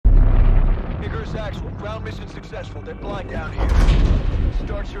Icarus Actual, ground mission successful. They're blind down here.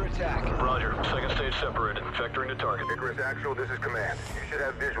 Start your attack. Roger. Second stage separated. Vectoring to target. Icarus Actual, this is command. You should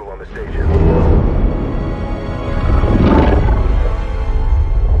have visual on the station.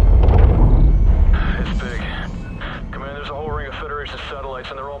 It's big. Command, there's a whole ring of Federation satellites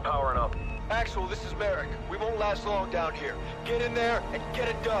and they're all powering up. Actual, this is Merrick. We won't last long down here. Get in there and get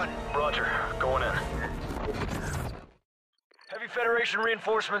it done. Roger. Going in. Heavy Federation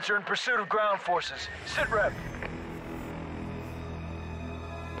reinforcements are in pursuit of ground forces. Sit rep.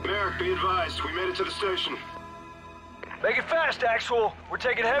 Merrick, be advised. We made it to the station. Make it fast, Actual. We're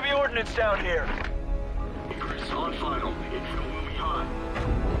taking heavy ordnance down here. Icarus, on final. Info will be hot.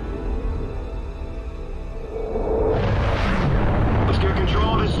 Let's get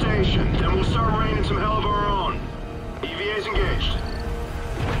control of this station, then we'll start raining some hell of our own. EVA's engaged.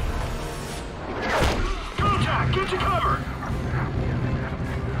 Contact! Get to cover!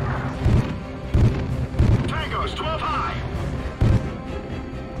 Tangos, 12 high!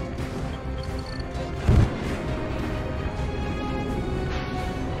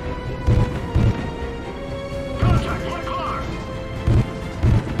 Contact, 1 o'clock!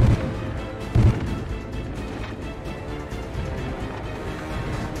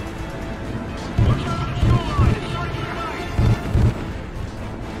 Watch out for the fuel line, it's starting to ignite!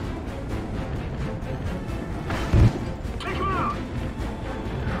 Take him out!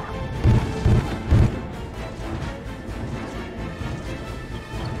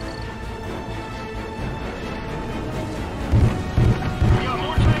 We got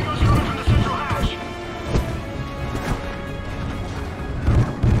more tangos coming from the central hatch!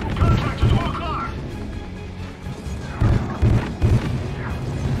 Contact at 12 o'clock!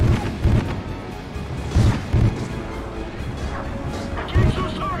 Engage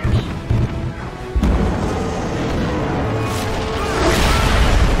those targets!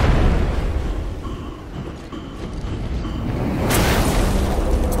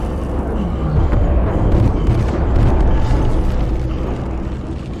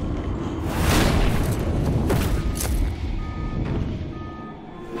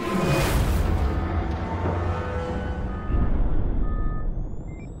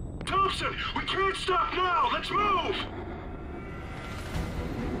 Thompson, we can't stop now! Let's move!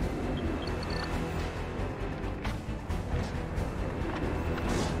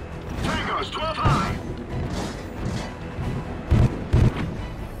 Tangos, 12 high!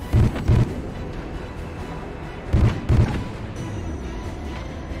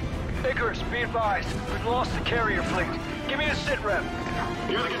 Icarus, be advised. We've lost the carrier fleet. Give me a sit rep.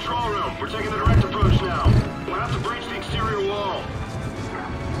 Near the control room. We're taking the direct approach now. We'll have to breach the exterior wall.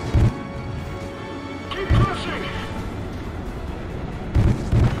 Keep pushing!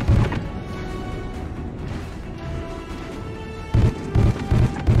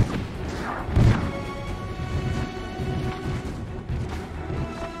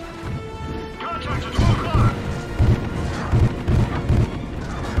 Contact at 12 o'clock!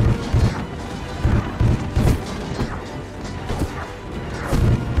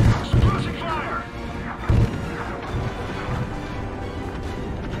 Suppressing fire!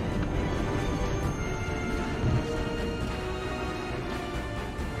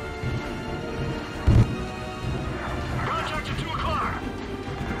 Contact at 2 o'clock!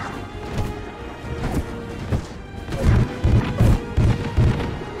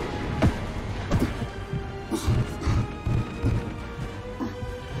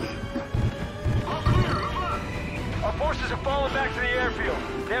 All clear, move on! Our forces have fallen back to the airfield.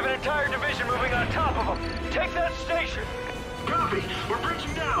 They have an entire division moving on top of them. Take that station! Copy! We're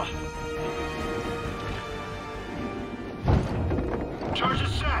breaching now! Charge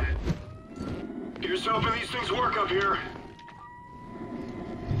is set! Here's hoping these things work up here.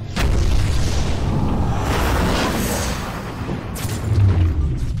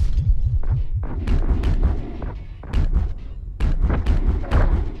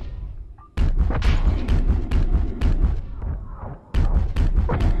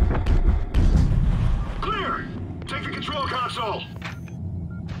 Clear! Take the control console!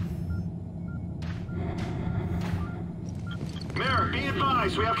 Merrick, be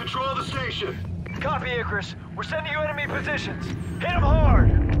advised, we have control of the station. Copy, Icarus. We're sending you enemy positions. Hit them hard!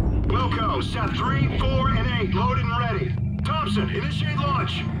 Wilco, set 3, 4, and 8, loaded and ready. Thompson, initiate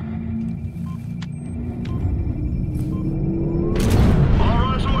launch. All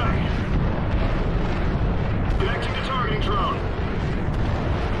runs away. Connecting to targeting drone.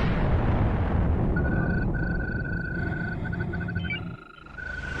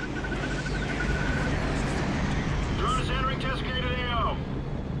 Drone is entering designated AO.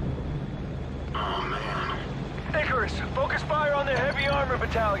 Oh, man. Icarus, focus fire on their heavy armor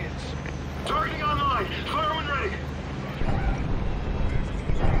battalions. Targeting online. Fire when ready.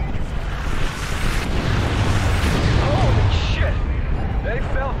 Holy shit! They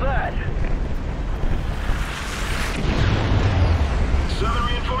felt that. 7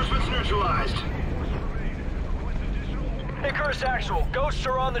 reinforcements neutralized. Icarus Actual, ghosts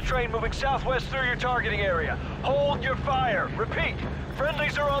are on the train moving southwest through your targeting area. Hold your fire. Repeat,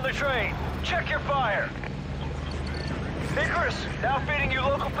 friendlies are on the train. Check your fire. Icarus, now feeding you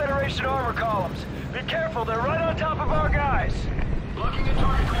local Federation armor columns. Be careful, they're right on top of our guys. Locking in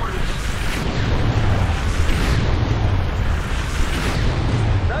target coordinates.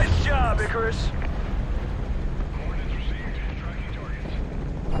 Nice job, Icarus.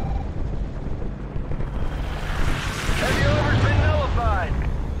 Heavy armor's been nullified.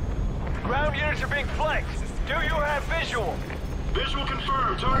 Ground units are being flanked. Do you have visual? Visual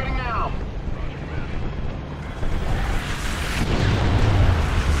confirmed. Targeting now.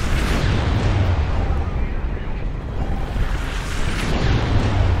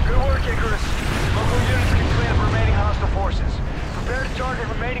 Good work, Icarus. Local units can clean up remaining hostile forces. Prepare to target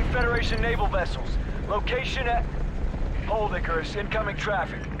remaining Federation naval vessels. Location at... Hold, Icarus. Incoming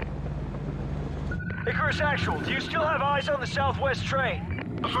traffic. Icarus Actual, do you still have eyes on the southwest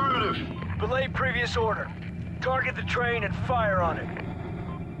train? Affirmative. Belay previous order. Target the train and fire on it.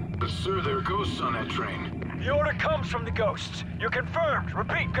 But sir, there are ghosts on that train. The order comes from the ghosts. You're confirmed.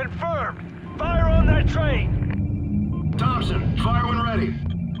 Repeat, confirmed. Fire on that train! Thompson, fire when ready.